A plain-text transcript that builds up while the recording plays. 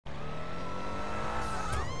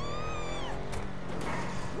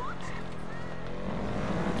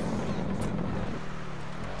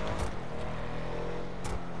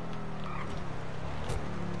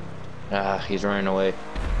Ah, he's running away.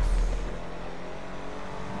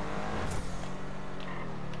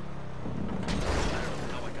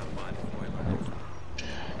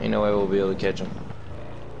 Ain't no way we'll be able to catch him.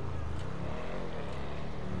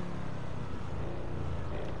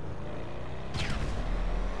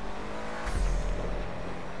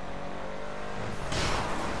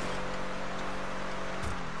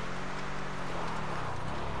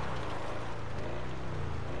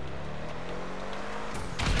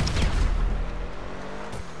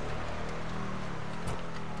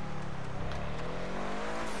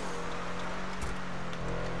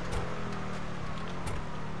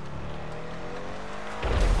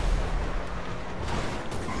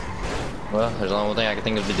 Well, there's only one thing I can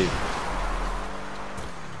think of to do.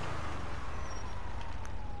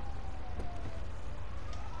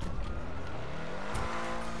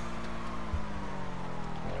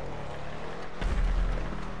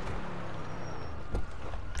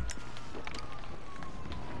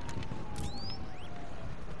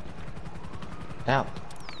 Ow.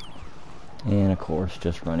 And of course,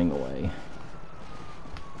 just running away.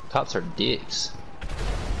 Cops are dicks.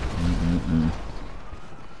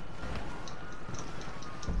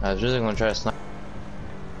 I was really gonna try to snipe.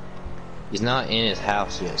 He's not in his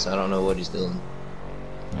house yet, so I don't know what he's doing.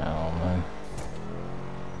 I don't know.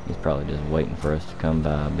 He's probably just waiting for us to come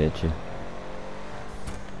by, I bet you.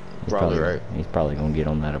 Probably right. He's probably gonna get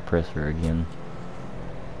on that oppressor again.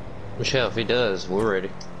 Michelle, if he does, we're ready.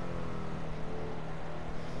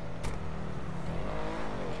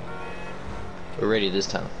 We're ready this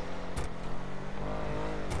time.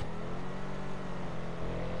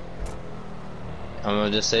 I'm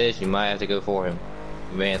gonna just say this, you might have to go for him.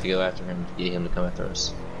 You may have to go after him to get him to come after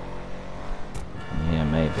us. Yeah,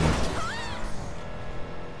 maybe.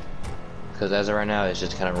 Because as of right now, it's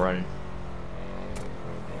just kind of running.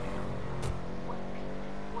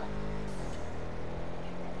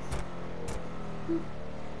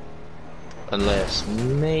 Unless,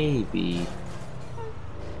 maybe,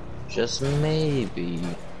 just maybe,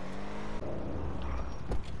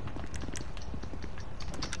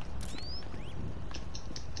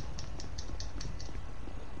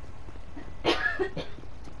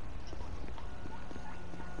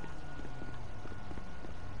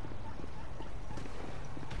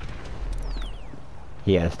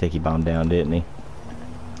 He had a sticky bomb down, didn't he?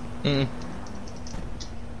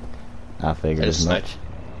 I figured as much.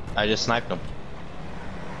 I just sniped him.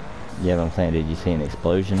 Yeah, but I'm saying, did you see an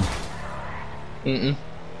explosion? I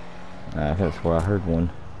That's where I heard one.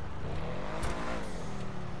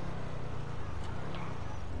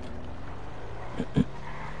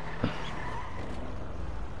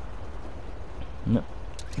 Nope.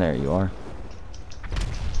 There you are.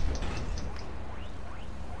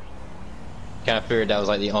 Kind of figured that was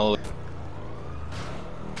like the only.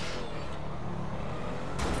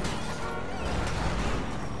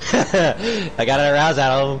 I got a rouse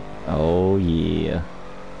out of him. Oh yeah.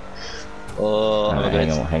 Oh, Right,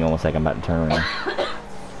 hang on one second. I'm about to turn around.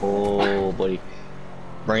 Oh, buddy,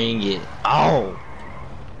 bring it. Oh.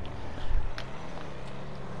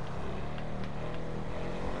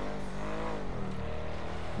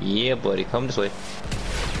 Yeah, buddy, come this way.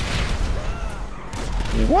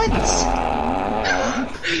 What?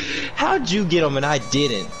 How'd you get him and I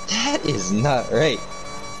didn't? That is not right.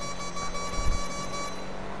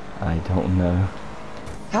 I don't know.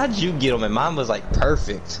 How'd you get him and mine was like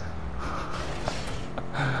perfect?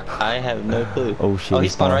 I have no clue. Oh shit! Oh, he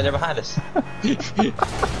spawned right there behind us.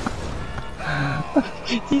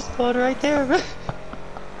 He spawned right there.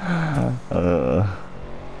 No,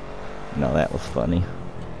 that was funny.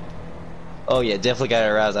 Oh yeah, definitely got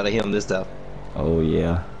a rouse out of him this time. Oh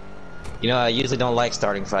yeah. You know, I usually don't like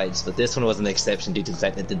starting fights, but this one was an exception due to the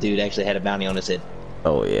fact that the dude actually had a bounty on his head.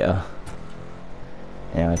 Oh yeah.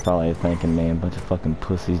 Yeah, I was probably thinking, man, bunch of fucking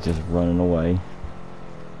pussies just running away.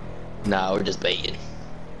 Nah, we're just baiting.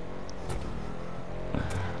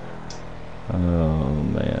 Oh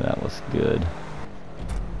man, that was good.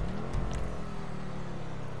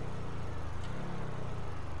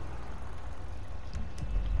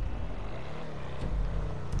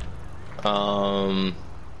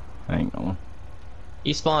 Hang on.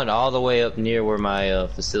 He spawned all the way up near where my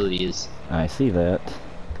facility is. I see that.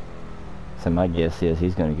 So my guess is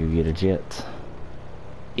he's gonna go get a jet.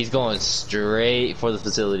 He's going straight for the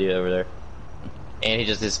facility over there. And he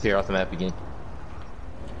just disappeared off the map again.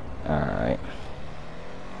 Alright.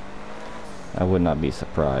 I would not be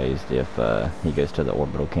surprised if he goes to the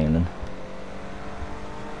orbital cannon.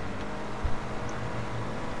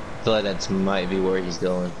 I feel like that might be where he's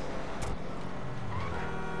going.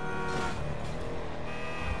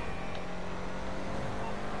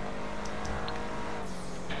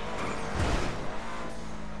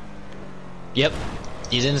 Yep.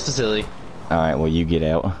 He's in this facility. Alright, well you get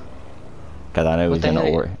out. Cause I know What he's the gonna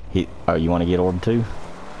heck? orb. Oh, you wanna get orb too?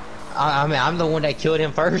 I mean, I'm the one that killed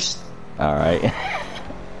him first. Alright.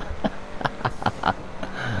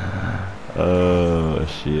 Oh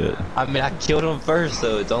shit. I mean, I killed him first,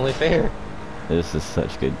 so it's only fair. This is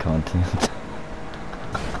such good content.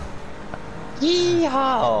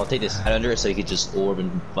 Yeehaw! Oh, take this right under it so you could just orb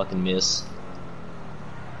and fucking miss.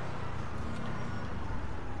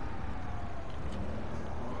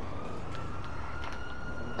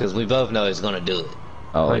 Because we both know he's gonna do it.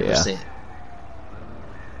 Oh 100%. yeah.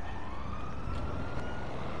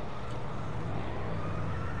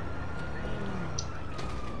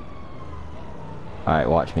 Alright,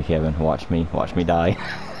 watch me, Kevin. Watch me. Watch me die.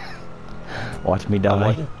 Watch me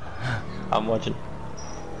die. I'm watching.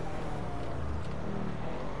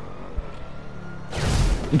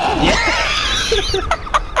 Yeah.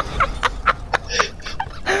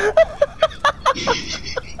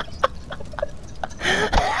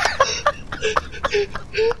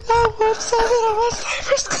 I want something on my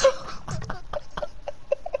cyberscope.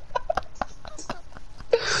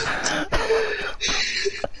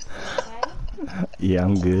 Yeah,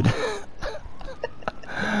 I'm good.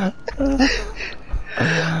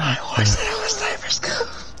 I watched that on my cyberscope.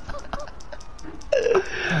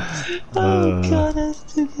 Oh god,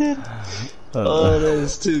 that's too good. Oh, that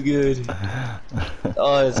is too good.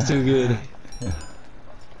 Oh, that's too good.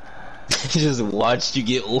 Just watched you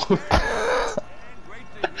get orbed.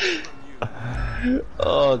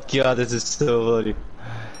 Oh god, this is so funny.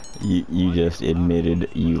 You just admitted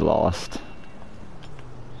you lost.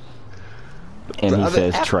 And he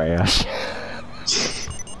Brother, says trash.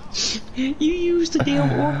 You used the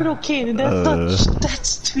damn orbital cannon.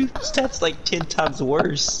 That's like 10 times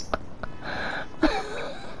worse.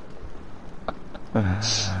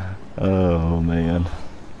 Oh man.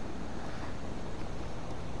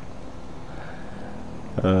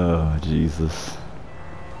 Oh Jesus.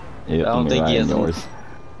 Yep, I don't think he has yours.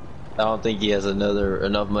 I don't think he has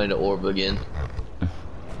enough money to orb again.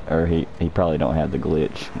 Or he probably don't have the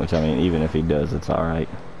glitch, which I mean even if he does it's alright.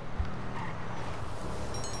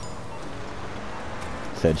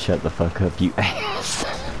 Said shut the fuck up, you ass.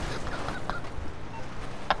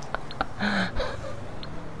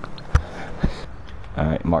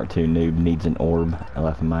 Alright, Mark II noob needs an orb. I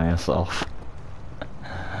left my ass off.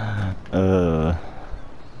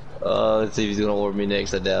 Let's see if he's gonna orb me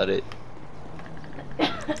next. I doubt it.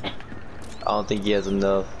 I don't think he has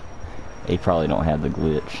enough. He probably don't have the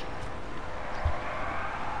glitch.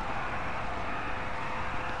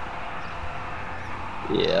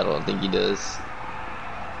 Yeah, I don't think he does.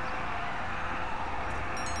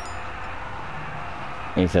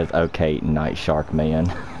 He says, okay, Night Shark Man.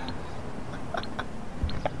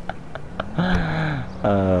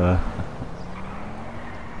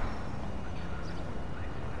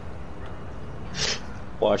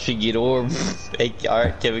 Watch you get orbed. Hey,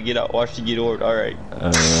 alright, Kevin, get out. Watch you get orbed. Alright.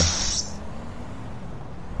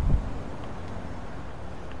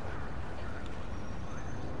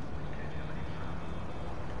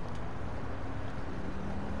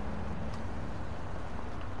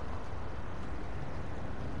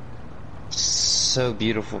 So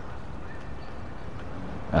beautiful.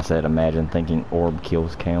 I said, imagine thinking orb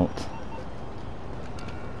kills count.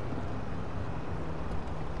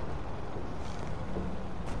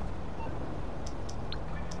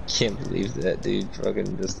 Can't believe that dude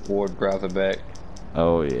fucking just orb driving back.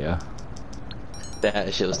 Oh yeah.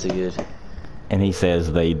 That shit was too good. And he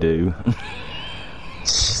says they do.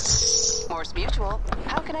 Morse Mutual,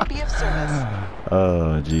 how can I be of service?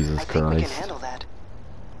 Oh, Jesus I think we Christ. can handle that.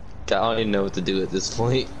 I don't even know what to do at this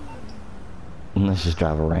point. Let's just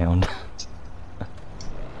drive around.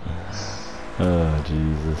 Oh,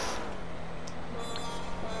 Jesus.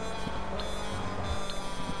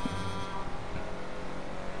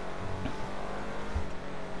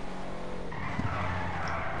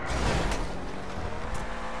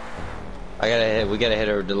 We gotta head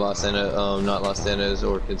over to Los Santos, not Los Santos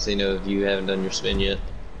or Casino if you haven't done your spin yet.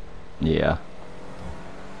 Yeah.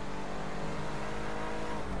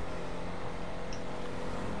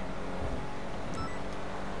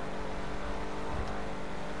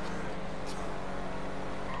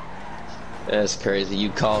 That's crazy. You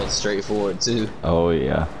called straightforward too. Oh,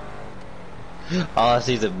 yeah. All I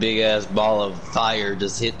see is a big ass ball of fire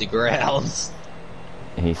just hit the ground.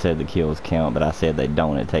 He said the kills count, but I said they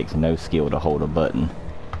don't. It takes no skill to hold a button.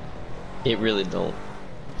 It really don't.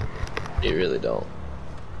 It really don't.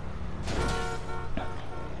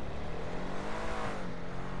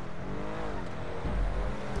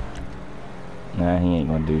 Nah, he ain't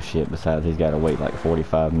gonna do shit besides he's gotta wait like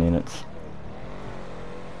 45 minutes.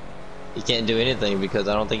 He can't do anything because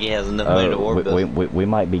I don't think he has enough money to orb build. we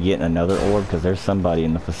might be getting another orb because there's somebody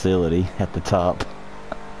in the facility at the top.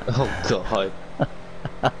 Oh god.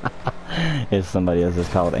 It's somebody else that's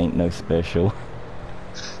called Ain't No Special.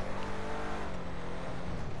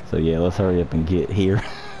 So yeah, let's hurry up and get here.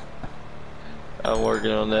 I'm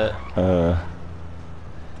working on that.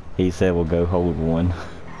 He said we'll go hold one.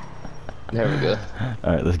 There we go.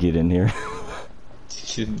 Alright, let's get in here.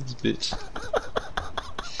 Get in this bitch.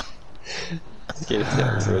 Let's get it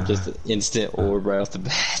down for just an instant orb right off the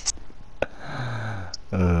bat.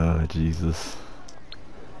 Oh, Jesus.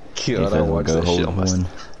 God, I watched that shit on my...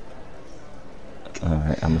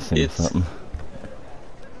 Alright, I'm gonna send you something.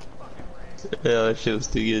 Yeah, that shit was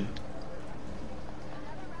too good.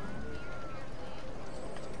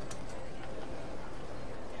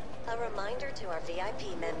 A reminder to our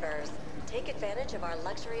VIP members. Take advantage of our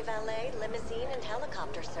luxury valet, limousine, and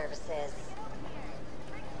helicopter services.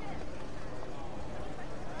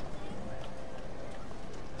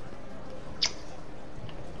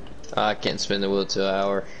 I can't spin the wheel till an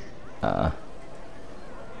hour. I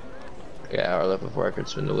got an hour left before I can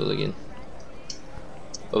spin the wheel again.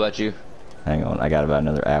 What about you? Hang on, I got about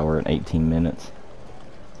another hour and 18 minutes.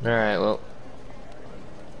 Alright, well.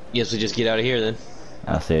 Guess we just get out of here then.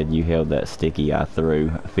 I said you held that sticky I threw.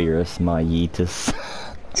 Fearus my yeetus.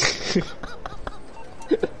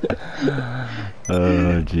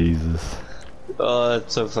 Oh, Jesus. Oh,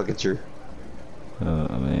 that's so fucking true. Oh,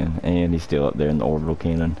 man. And he's still up there in the orbital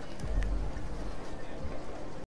cannon.